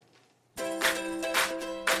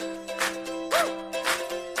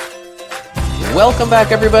Welcome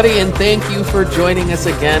back, everybody, and thank you for joining us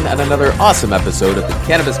again on another awesome episode of the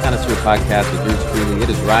Cannabis Connoisseur Podcast with yours truly. It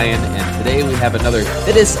is Ryan, and today we have another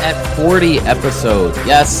Fittest at 40 episode.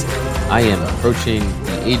 Yes, I am approaching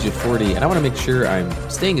the age of 40, and I want to make sure I'm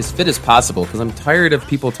staying as fit as possible because I'm tired of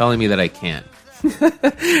people telling me that I can't.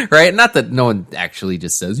 Right? Not that no one actually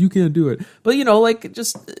just says you can't do it, but like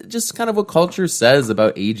just kind of what culture says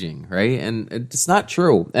about aging, right? And it's not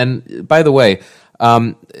true. And by the way,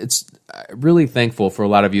 it's really thankful for a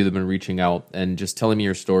lot of you that have been reaching out and just telling me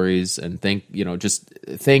your stories, and thank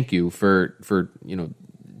you for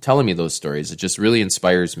telling me those stories. It just really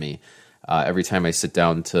inspires me every time I sit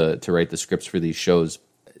down to write the scripts for these shows.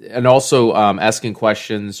 And also asking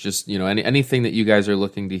questions, just anything that you guys are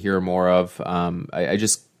looking to hear more of. I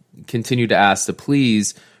just continue to ask to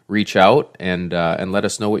please reach out and let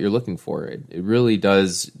us know what you're looking for. It really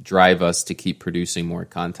does drive us to keep producing more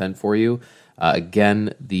content for you.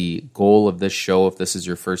 Again, the goal of this show, if this is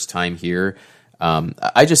your first time here,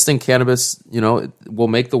 I just think cannabis, will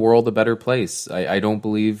make the world a better place. I don't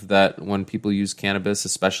believe that when people use cannabis,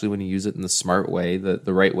 especially when you use it in the smart way,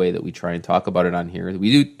 the right way that we try and talk about it on here,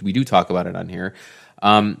 we do talk about it on here.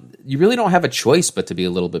 You really don't have a choice but to be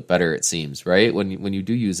a little bit better, it seems, right? When you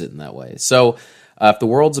do use it in that way. So if the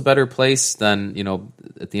world's a better place, then,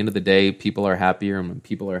 at the end of the day, people are happier, and when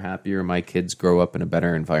people are happier, my kids grow up in a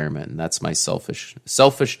better environment. And that's my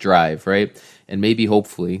selfish drive, right? And maybe,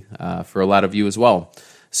 hopefully, for a lot of you as well.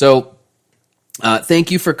 So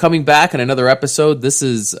thank you for coming back on another episode. This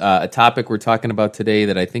is a topic we're talking about today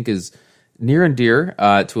that I think is near and dear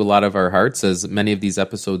to a lot of our hearts, as many of these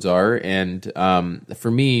episodes are. And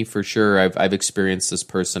for me, for sure, I've experienced this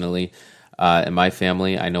personally. In my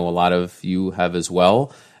family, I know a lot of you have as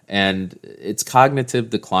well, and it's cognitive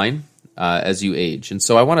decline as you age. And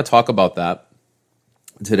so I want to talk about that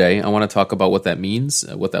today. I want to talk about what that means,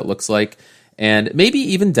 what that looks like, and maybe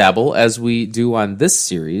even dabble, as we do on this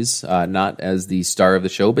series, not as the star of the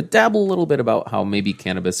show, but dabble a little bit about how maybe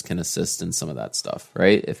cannabis can assist in some of that stuff,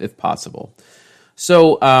 right, if possible.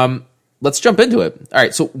 So let's jump into it. All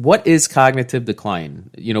right, so what is cognitive decline?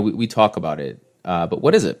 We talk about it, but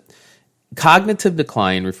what is it? Cognitive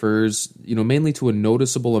decline refers, mainly to a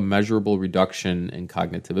noticeable and measurable reduction in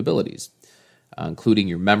cognitive abilities, including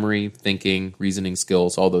your memory, thinking, reasoning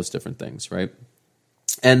skills, all those different things, right?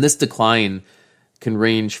 And this decline can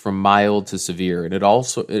range from mild to severe, and it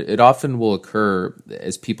often will occur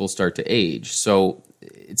as people start to age. So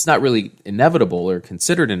it's not really inevitable or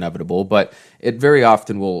considered inevitable, but it very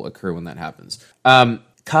often will occur when that happens.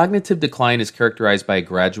 Cognitive decline is characterized by a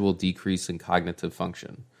gradual decrease in cognitive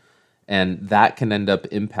function. And that can end up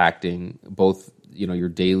impacting both, your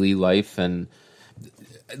daily life and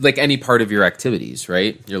like any part of your activities,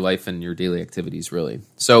 right? Your life and your daily activities, really.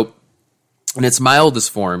 So in its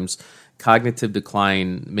mildest forms, cognitive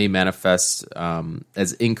decline may manifest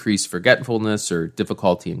as increased forgetfulness or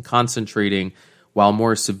difficulty in concentrating, while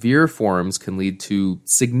more severe forms can lead to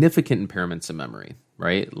significant impairments in memory,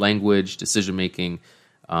 right? Language, decision-making,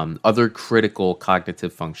 other critical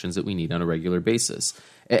cognitive functions that we need on a regular basis.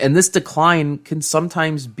 And this decline can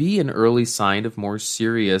sometimes be an early sign of more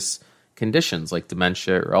serious conditions like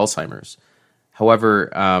dementia or Alzheimer's.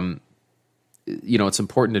 However, it's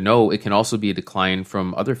important to know it can also be a decline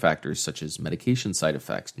from other factors such as medication side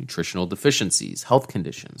effects, nutritional deficiencies, health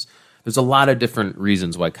conditions. There's a lot of different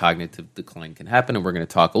reasons why cognitive decline can happen, and we're going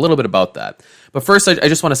to talk a little bit about that. But first, I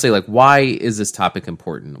just want to say, why is this topic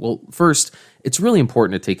important? Well, first, it's really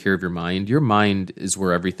important to take care of your mind. Your mind is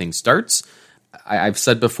where everything starts. I've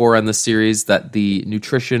said before on this series that the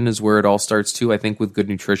nutrition is where it all starts too. I think with good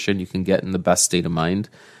nutrition, you can get in the best state of mind.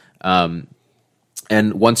 And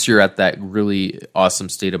once you're at that really awesome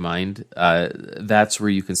state of mind, that's where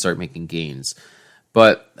you can start making gains.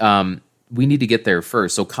 But we need to get there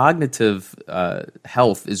first. So cognitive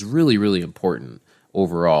health is really, really important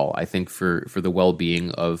overall, I think, for the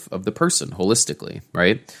well-being of the person holistically,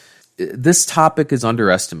 right? This topic is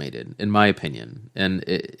underestimated, in my opinion, and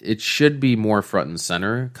it should be more front and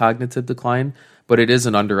center, cognitive decline, but it is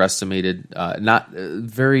an underestimated, not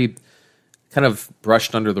very kind of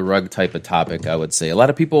brushed under the rug type of topic, I would say. A lot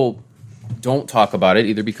of people don't talk about it,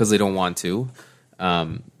 either because they don't want to,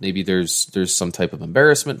 maybe there's some type of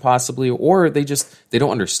embarrassment possibly, or they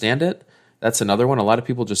don't understand it. That's another one. A lot of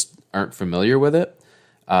people just aren't familiar with it.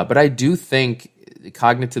 But I do think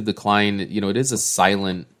cognitive decline, it is a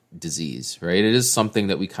silent disease, right? It is something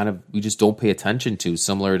that we just don't pay attention to,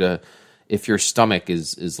 similar to if your stomach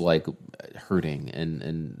is like hurting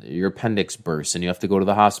and your appendix bursts and you have to go to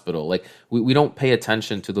the hospital. Like we don't pay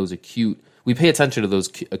attention to those we pay attention to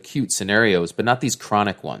those acute scenarios, but not these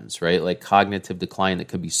chronic ones, right? Like cognitive decline that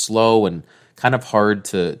could be slow and kind of hard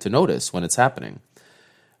to notice when it's happening.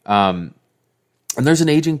 And there's an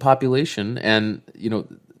aging population, and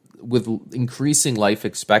with increasing life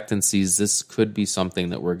expectancies, this could be something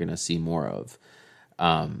that we're going to see more of.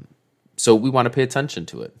 So we want to pay attention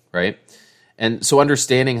to it, right? And so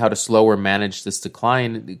understanding how to slow or manage this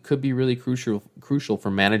decline, it could be really crucial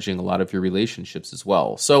for managing a lot of your relationships as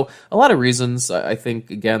well. So a lot of reasons, I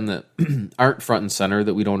think, again, that aren't front and center,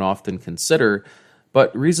 that we don't often consider,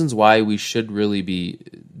 but reasons why we should really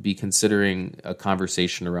be considering a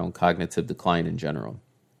conversation around cognitive decline in general.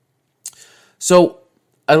 So,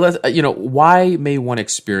 why may one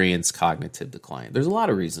experience cognitive decline? There's a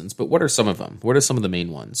lot of reasons, but what are some of them? What are some of the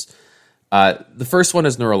main ones? The first one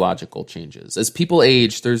is neurological changes. As people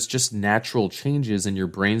age, there's just natural changes in your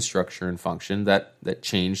brain structure and function that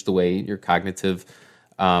change the way your cognitive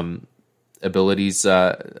abilities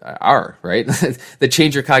are, right? That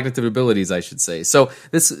change your cognitive abilities, I should say. So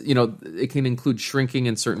this, it can include shrinking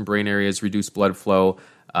in certain brain areas, reduced blood flow,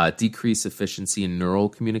 decreased efficiency in neural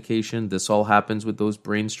communication. This all happens with those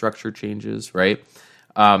brain structure changes, right?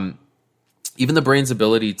 Even the brain's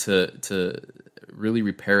ability to really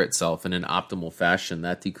repair itself in an optimal fashion,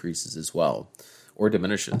 that decreases as well, or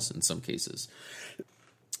diminishes in some cases.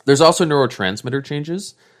 There's also neurotransmitter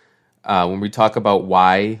changes. When we talk about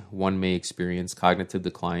why one may experience cognitive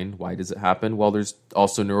decline, why does it happen? Well, there's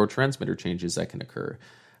also neurotransmitter changes that can occur.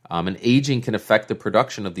 And aging can affect the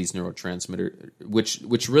production of these neurotransmitters,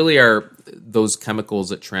 which really are those chemicals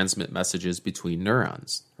that transmit messages between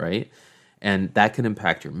neurons, right? And that can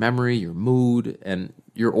impact your memory, your mood, and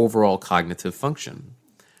your overall cognitive function.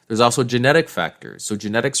 There's also genetic factors. So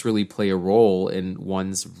genetics really play a role in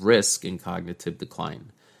one's risk in cognitive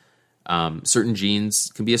decline. Certain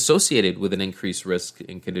genes can be associated with an increased risk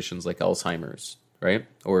in conditions like Alzheimer's, right?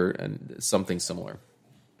 Or something similar.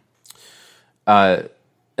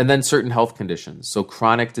 And then certain health conditions. So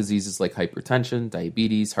chronic diseases like hypertension,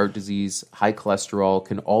 diabetes, heart disease, high cholesterol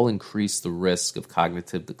can all increase the risk of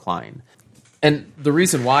cognitive decline. And the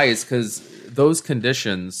reason why is because those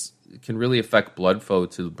conditions can really affect blood flow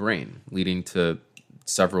to the brain, leading to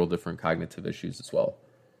several different cognitive issues as well.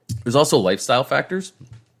 There's also lifestyle factors,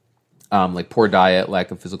 like poor diet,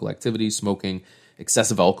 lack of physical activity, smoking,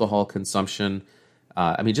 excessive alcohol consumption.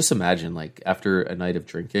 Just imagine, like, after a night of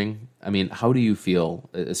drinking, how do you feel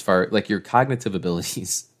as far, like, your cognitive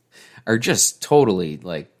abilities are just totally,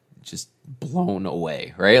 like, just blown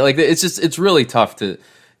away, right? Like, it's really tough to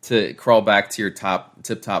crawl back to your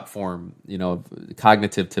tip-top form,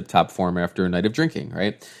 cognitive tip-top form after a night of drinking,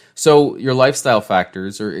 right? So your lifestyle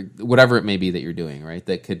factors, or whatever it may be that you're doing, right,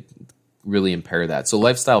 that could really impair that. So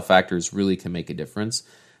lifestyle factors really can make a difference.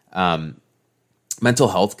 Mental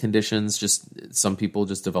health conditions, just some people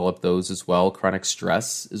just develop those as well. Chronic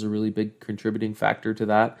stress is a really big contributing factor to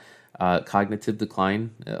that. Cognitive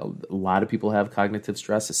decline, a lot of people have cognitive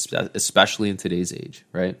stress, especially in today's age,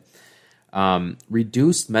 right?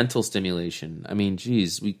 Reduced mental stimulation.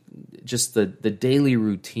 The daily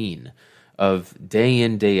routine of day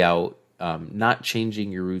in, day out, not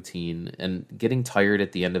changing your routine and getting tired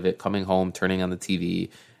at the end of it, coming home, turning on the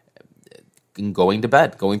TV, and going to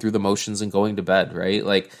bed, going through the motions and going to bed, right?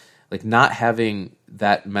 Like not having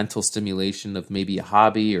that mental stimulation of maybe a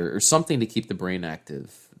hobby or something to keep the brain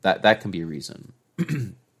active. That can be a reason,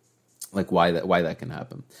 like why that can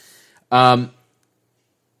happen.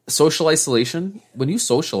 Social isolation. When you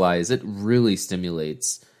socialize, it really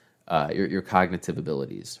stimulates your cognitive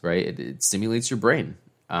abilities, right? It stimulates your brain,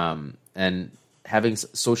 and having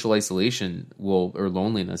social isolation or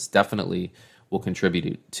loneliness definitely will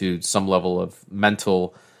contribute to some level of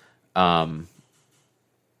mental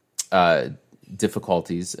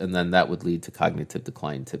difficulties, and then that would lead to cognitive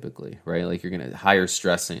decline typically, right? Like you're going to higher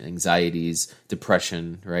stress and anxieties,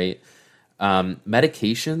 depression, right?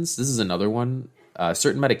 Medications, this is another one.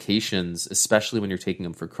 Certain medications, especially when you're taking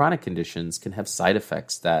them for chronic conditions, can have side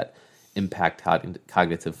effects that impact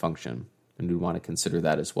cognitive function, and we want to consider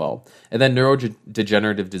that as well. And then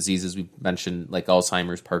neurodegenerative diseases we mentioned, like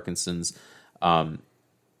Alzheimer's, Parkinson's,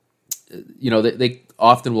 they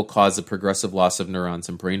often will cause a progressive loss of neurons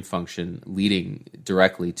and brain function, leading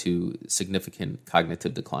directly to significant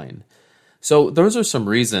cognitive decline. So those are some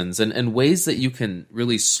reasons and ways that you can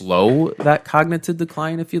really slow that cognitive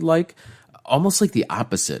decline, if you'd like. Almost like the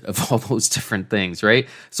opposite of all those different things, right?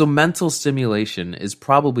 So mental stimulation is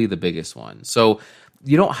probably the biggest one. So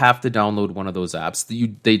you don't have to download one of those apps.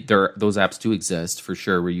 Those apps do exist for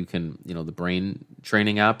sure, where you can, the brain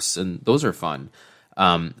training apps, and those are fun.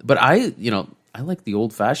 But I like the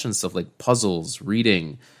old fashioned stuff like puzzles,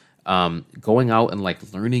 reading, going out and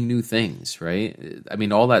like learning new things, right? I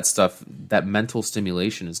mean, all that stuff, that mental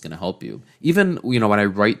stimulation is going to help you. Even, when I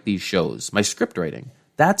write these shows, my script writing,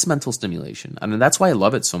 that's mental stimulation. I mean, that's why I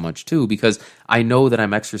love it so much too, because I know that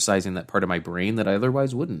I'm exercising that part of my brain that I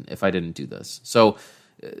otherwise wouldn't if I didn't do this. So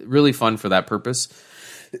really fun for that purpose.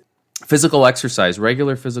 Physical exercise,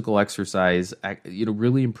 regular physical exercise,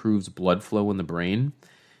 really improves blood flow in the brain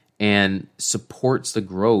and supports the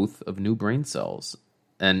growth of new brain cells.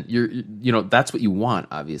 And that's what you want,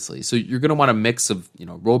 obviously. So you're going to want a mix of,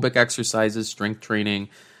 aerobic exercises, strength training,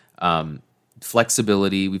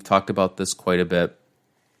 flexibility. We've talked about this quite a bit.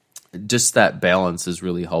 Just that balance is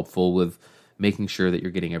really helpful with making sure that you're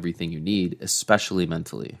getting everything you need, especially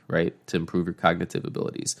mentally, right, to improve your cognitive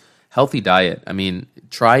abilities. Healthy diet. I mean,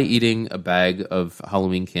 try eating a bag of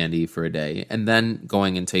Halloween candy for a day and then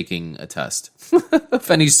going and taking a test of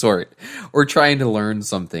any sort or trying to learn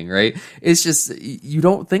something, right? It's just, you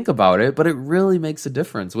don't think about it, but it really makes a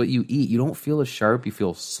difference. What you eat, you don't feel as sharp, you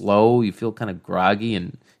feel slow, you feel kind of groggy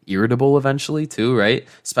and irritable eventually too, right?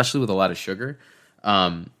 Especially with a lot of sugar.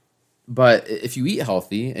 But if you eat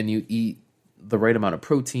healthy and you eat the right amount of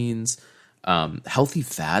proteins, healthy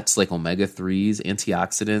fats like omega-3s,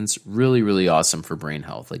 antioxidants, really, really awesome for brain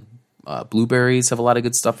health. Like blueberries have a lot of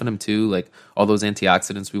good stuff in them too, like all those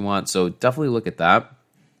antioxidants we want. So definitely look at that.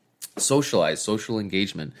 Socialize, social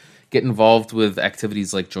engagement. Get involved with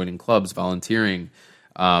activities like joining clubs, volunteering,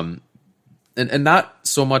 and not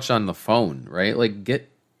so much on the phone, right? Like get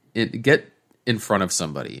in front of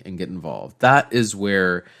somebody and get involved. That is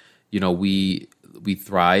where we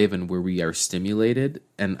thrive and where we are stimulated.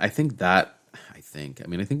 And I think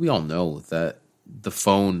we all know that the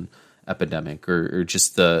phone epidemic or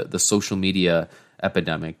just the social media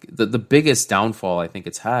epidemic, the biggest downfall I think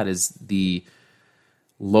it's had is the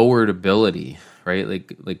lowered ability, right?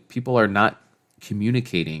 Like people are not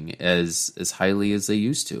communicating as highly as they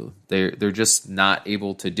used to. They're just not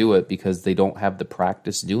able to do it because they don't have the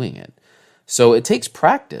practice doing it. So it takes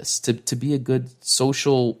practice to be a good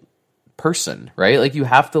social person, right? Like you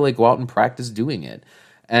have to like go out and practice doing it.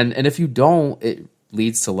 And if you don't, it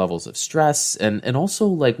leads to levels of stress and also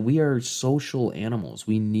like we are social animals.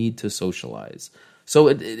 We need to socialize. So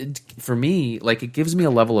it for me, like it gives me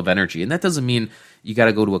a level of energy. And that doesn't mean you got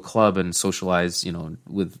to go to a club and socialize,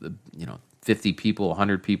 with 50 people,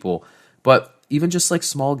 100 people, but even just like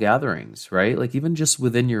small gatherings, right? Like even just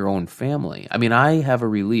within your own family. I mean, I have a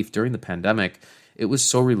relief during the pandemic. It was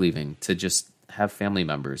so relieving to just have family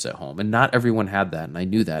members at home, and not everyone had that, and I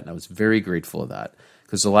knew that, and I was very grateful of that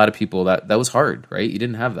because a lot of people that was hard, right? You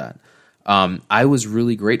didn't have that. I was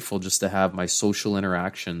really grateful just to have my social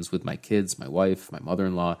interactions with my kids, my wife, my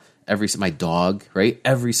mother-in-law, my dog, right?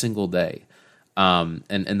 Every single day,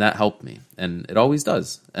 and that helped me, and it always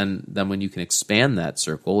does. And then when you can expand that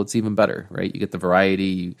circle, it's even better, right? You get the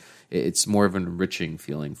variety. It's more of an enriching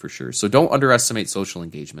feeling for sure. So don't underestimate social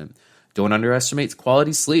engagement. Don't underestimate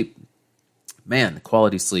quality sleep. Man,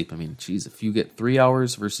 quality sleep. I mean, geez, if you get 3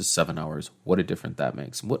 hours versus 7 hours, what a difference that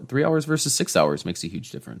makes. 3 hours versus 6 hours makes a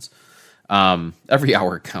huge difference. Every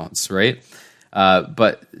hour counts, right?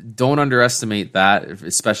 But don't underestimate that,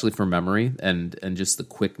 especially for memory and just the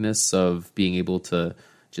quickness of being able to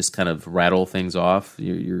just kind of rattle things off,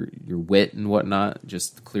 your wit and whatnot.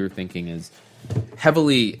 Just clear thinking is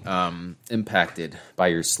heavily impacted by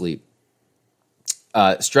your sleep.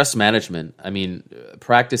 Stress management. I mean,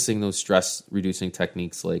 practicing those stress-reducing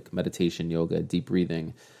techniques like meditation, yoga, deep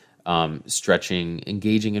breathing, stretching,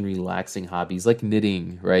 engaging in relaxing hobbies like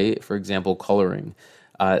knitting, right? For example, coloring.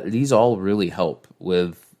 These all really help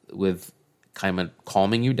with kind of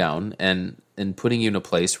calming you down and putting you in a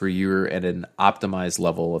place where you're at an optimized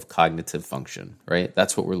level of cognitive function, right?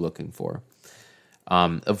 That's what we're looking for.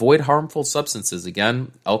 Avoid harmful substances.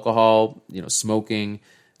 Again, alcohol, smoking.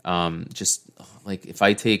 Just like if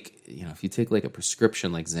you take like a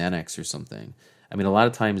prescription like Xanax or something, I mean, a lot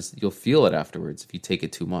of times you'll feel it afterwards if you take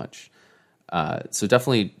it too much. So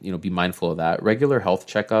definitely, be mindful of that. Regular health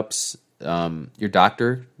checkups. Your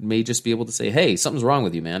doctor may just be able to say, hey, something's wrong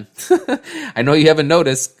with you, man. I know you haven't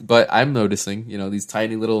noticed, but I'm noticing, these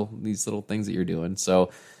little things that you're doing. So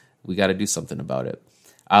we got to do something about it.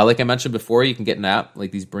 Like I mentioned before, you can get an app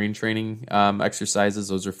like these brain training exercises.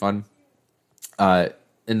 Those are fun.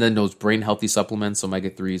 And then those brain healthy supplements,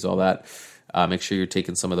 omega-3s, all that. Make sure you're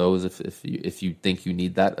taking some of those if you think you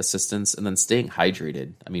need that assistance. And then staying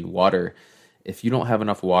hydrated. I mean, water. If you don't have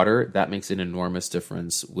enough water, that makes an enormous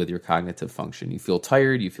difference with your cognitive function. You feel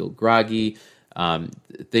tired, you feel groggy.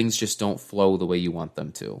 Things just don't flow the way you want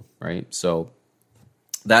them to, right? So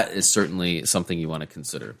that is certainly something you want to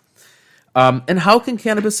consider. And how can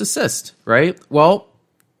cannabis assist, right? Well,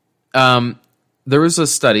 There was a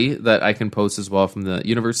study that I can post as well from the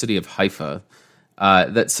University of Haifa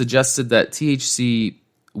that suggested that THC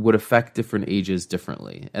would affect different ages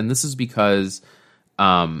differently. And this is because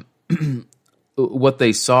what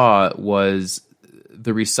they saw was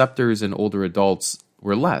the receptors in older adults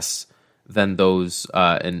were less than those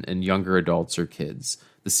in younger adults or kids,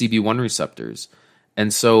 the CB1 receptors.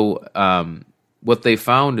 And so what they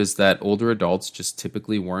found is that older adults just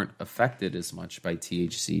typically weren't affected as much by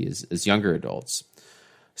THC as younger adults.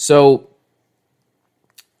 So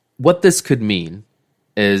what this could mean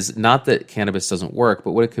is not that cannabis doesn't work,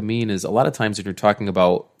 but what it could mean is a lot of times when you're talking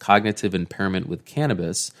about cognitive impairment with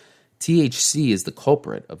cannabis, THC is the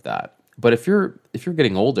culprit of that. But if you're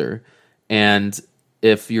getting older and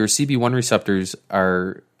if your CB1 receptors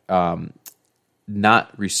are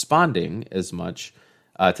not responding as much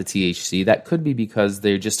to THC, that could be because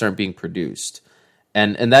they just aren't being produced.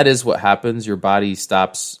 And that is what happens. Your body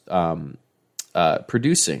stops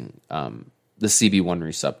producing the CB1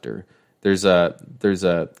 receptor. There's a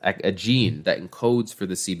gene that encodes for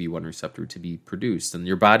the CB1 receptor to be produced, and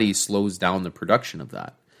your body slows down the production of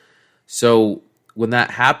that. So when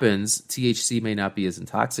that happens, THC may not be as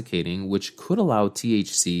intoxicating, which could allow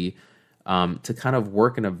THC to kind of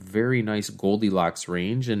work in a very nice Goldilocks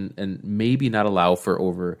range and maybe not allow for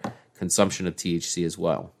over consumption of THC as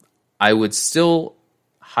well. I would still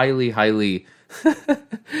highly,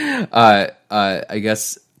 I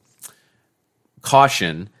guess,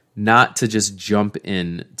 caution not to just jump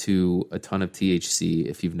into a ton of THC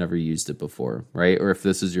if you've never used it before, right? Or if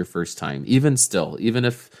this is your first time. Even still, even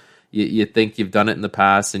if you think you've done it in the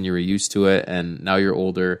past and you were used to it and now you're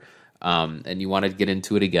older, and you want to get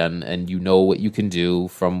into it again, and you know what you can do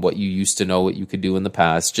from what you used to know what you could do in the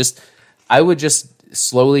past. I would just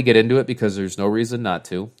slowly get into it because there's no reason not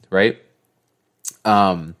to, right?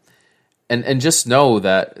 And just know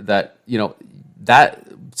that that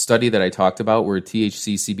study that I talked about where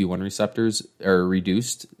THC CB1 receptors are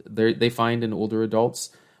reduced, they find in older adults,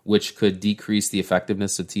 which could decrease the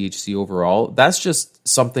effectiveness of THC overall. That's just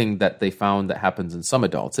something that they found that happens in some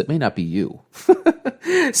adults. It may not be you.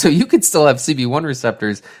 So you could still have CB1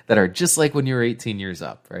 receptors that are just like when you were 18 years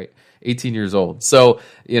up, right? 18 years old. So,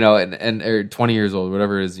 or 20 years old,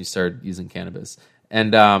 whatever it is, you started using cannabis.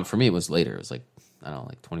 And for me, it was later. It was like, I don't know,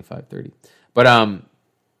 like 25, 30. But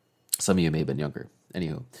some of you may have been younger.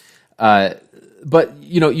 Anywho. But,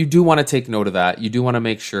 you do want to take note of that. You do want to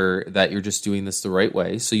make sure that you're just doing this the right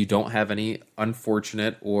way so you don't have any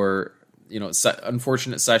unfortunate or,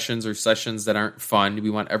 unfortunate sessions or sessions that aren't fun. We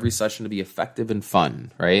want every session to be effective and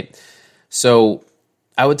fun, right? So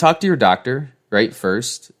I would talk to your doctor, right,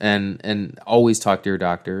 first, and always talk to your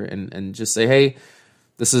doctor and just say, hey,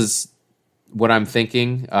 this is what I'm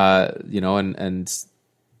thinking, and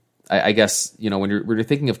I guess, when you're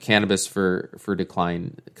thinking of cannabis for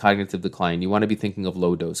decline, cognitive decline, you want to be thinking of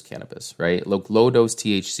low dose cannabis, right? Low dose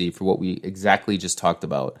THC for what we exactly just talked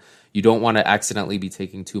about. You don't want to accidentally be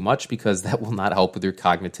taking too much because that will not help with your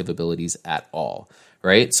cognitive abilities at all,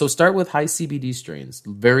 right? So start with high CBD strains,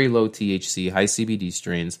 very low THC, high CBD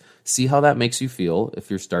strains. See how that makes you feel if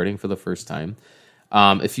you're starting for the first time.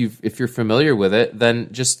 If you're familiar with it,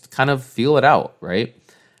 then just kind of feel it out, right?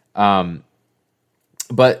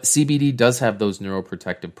 But CBD does have those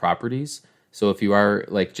neuroprotective properties. So if you are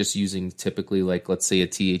just using typically let's say a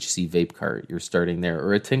THC vape cart, you're starting there,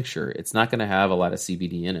 or a tincture, it's not going to have a lot of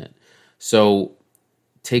CBD in it. So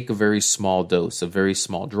take a very small dose, a very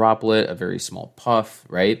small droplet, a very small puff,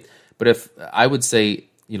 right? But if I would say,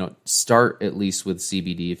 start at least with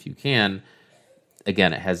CBD if you can.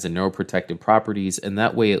 Again, it has the neuroprotective properties, and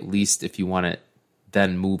that way at least if you want to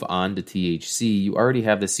then move on to THC, you already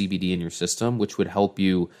have the CBD in your system, which would help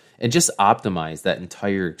you and just optimize that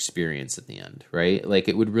entire experience at the end, right?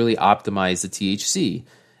 It would really optimize the THC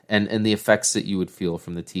and the effects that you would feel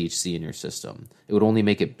from the THC in your system. It would only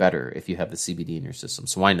make it better if you have the CBD in your system.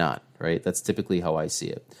 So why not, right? That's typically how I see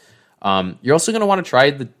it. You're also going to want to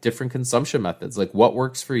try the different consumption methods, what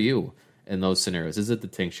works for you in those scenarios. Is it the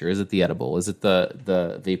tincture? Is it the edible? Is it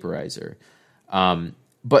the vaporizer?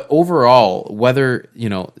 But overall, whether,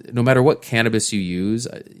 no matter what cannabis you use,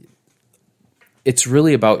 it's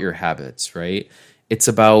really about your habits, right? It's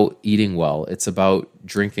about eating well. It's about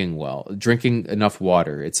drinking well, drinking enough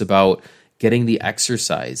water. It's about getting the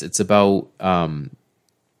exercise. It's about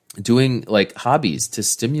doing hobbies to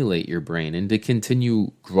stimulate your brain and to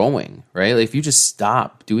continue growing, right? If you just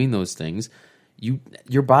stop doing those things,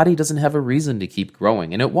 your body doesn't have a reason to keep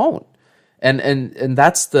growing, and it won't. And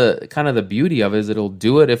that's the kind of the beauty of it, is it'll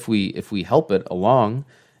do it if we help it along,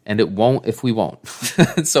 and it won't if we won't.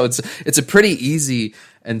 So it's a pretty easy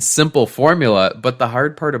and simple formula. But the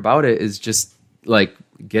hard part about it is just like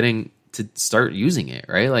getting to start using it,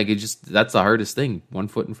 right? Like that's the hardest thing. One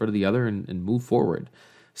foot in front of the other and move forward.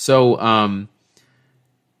 So, I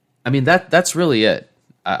mean, that's really it.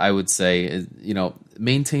 I would say,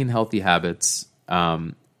 maintain healthy habits,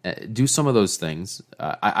 do some of those things.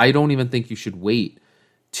 I don't even think you should wait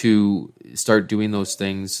to start doing those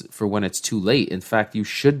things for when it's too late. In fact, you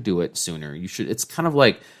should do it sooner. It's kind of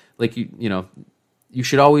like you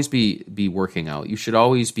should always be working out. You should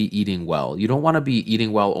always be eating well. You don't want to be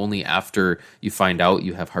eating well only after you find out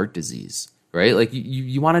you have heart disease, right? Like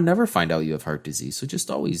you want to never find out you have heart disease. So just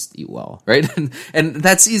always eat well, right? And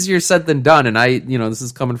that's easier said than done. And this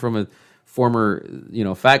is coming from a former,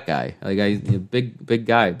 fat guy, big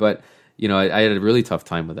guy, but I had a really tough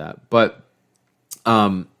time with that. But,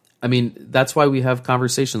 I mean, that's why we have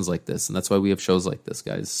conversations like this, and that's why we have shows like this,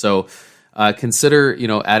 guys. So, consider,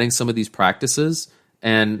 adding some of these practices.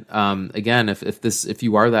 And, again, if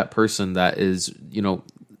you are that person that is,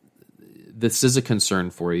 this is a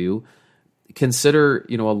concern for you, consider,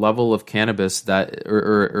 a level of cannabis that,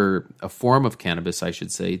 or a form of cannabis, I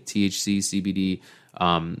should say, THC, CBD,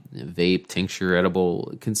 vape, tincture,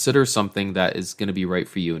 edible. Consider something that is going to be right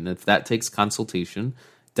for you. And if that takes consultation,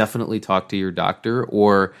 definitely talk to your doctor,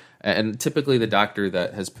 and typically the doctor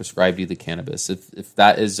that has prescribed you the cannabis. If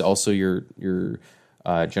that is also your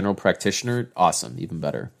general practitioner, awesome, even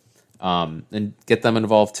better. And get them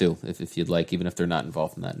involved too, if you'd like, even if they're not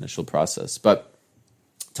involved in that initial process. But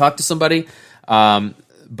talk to somebody,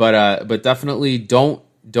 but definitely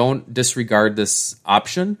don't disregard this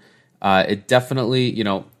option. It definitely,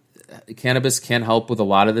 cannabis can help with a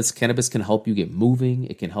lot of this. Cannabis can help you get moving.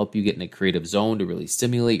 It can help you get in a creative zone to really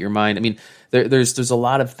stimulate your mind. I mean, there's a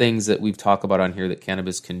lot of things that we've talked about on here that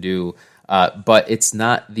cannabis can do, but it's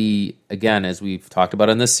not again, as we've talked about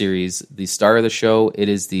in this series, the star of the show. It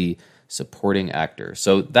is the supporting actor.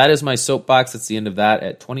 So that is my soapbox. That's the end of that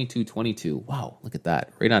at 22:22. Wow, look at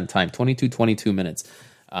that. Right on time. 22 minutes,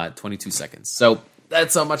 22 seconds. So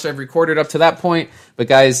that's how much I've recorded up to that point. But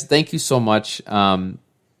guys, thank you so much.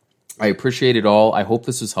 I appreciate it all. I hope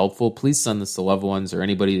this was helpful. Please send this to loved ones or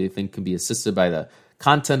anybody they think can be assisted by the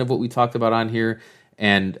content of what we talked about on here.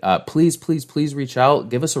 And please reach out.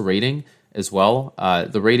 Give us a rating as well.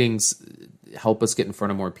 The ratings help us get in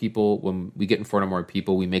front of more people. When we get in front of more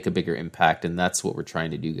people, we make a bigger impact, and that's what we're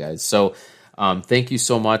trying to do, guys. So thank you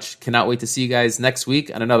so much. Cannot wait to see you guys next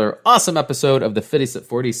week on another awesome episode of the Fittest at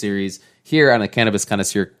 40 series here on the Cannabis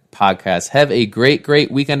Connoisseur podcast. Have a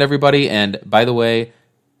great weekend, everybody. And by the way,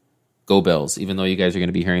 go Bills, even though you guys are going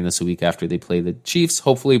to be hearing this a week after they play the Chiefs.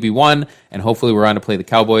 Hopefully we won, and hopefully we're on to play the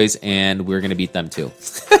Cowboys, and we're going to beat them too.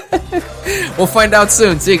 We'll find out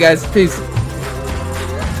soon. See you guys. Peace.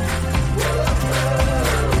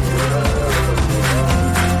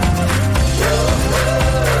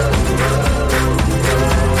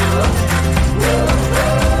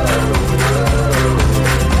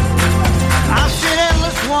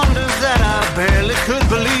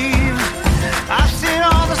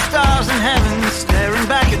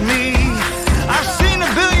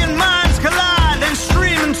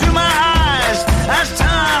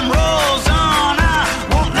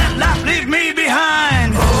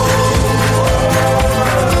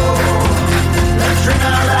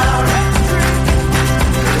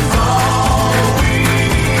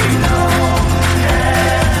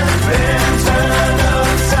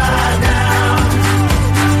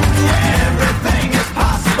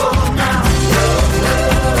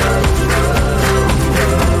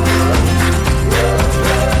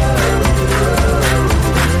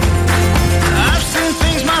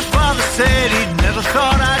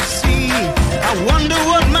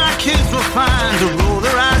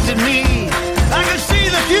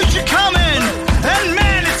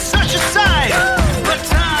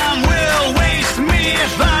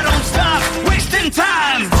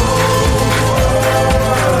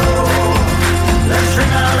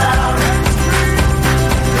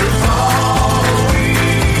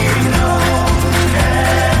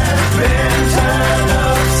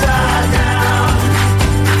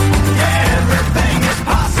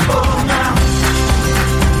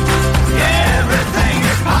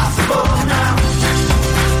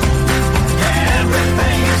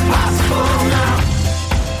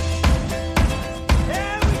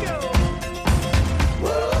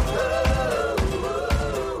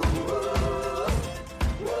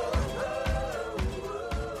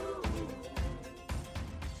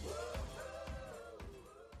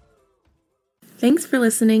 Thanks for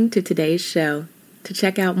listening to today's show. To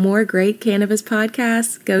check out more great cannabis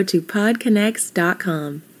podcasts, go to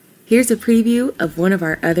podconnects.com. Here's a preview of one of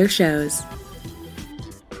our other shows.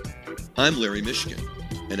 I'm Larry Mishkin,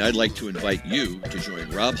 and I'd like to invite you to join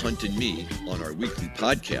Rob Hunt and me on our weekly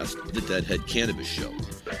podcast, The Deadhead Cannabis Show.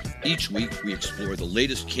 Each week, we explore the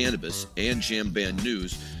latest cannabis and jam band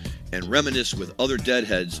news and reminisce with other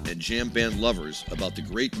Deadheads and jam band lovers about the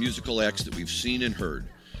great musical acts that we've seen and heard.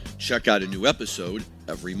 Check out a new episode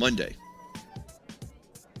every Monday.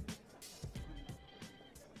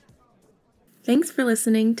 Thanks for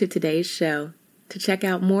listening to today's show. To check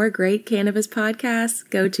out more great cannabis podcasts,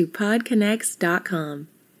 go to podconnects.com.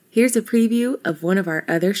 Here's a preview of one of our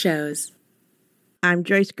other shows. I'm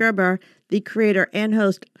Joyce Gerber, the creator and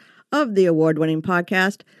host of the award-winning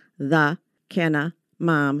podcast, The Canna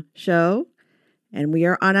Mom Show. And we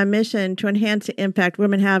are on a mission to enhance the impact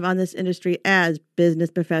women have on this industry as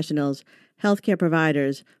business professionals, healthcare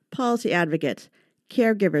providers, policy advocates,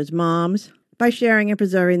 caregivers, moms, by sharing and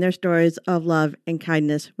preserving their stories of love and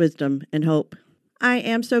kindness, wisdom, and hope. I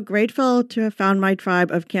am so grateful to have found my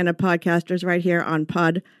tribe of Canna podcasters right here on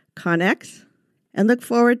PodConX, and look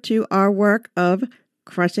forward to our work of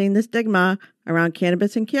crushing the stigma around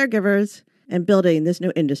cannabis and caregivers and building this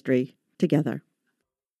new industry together.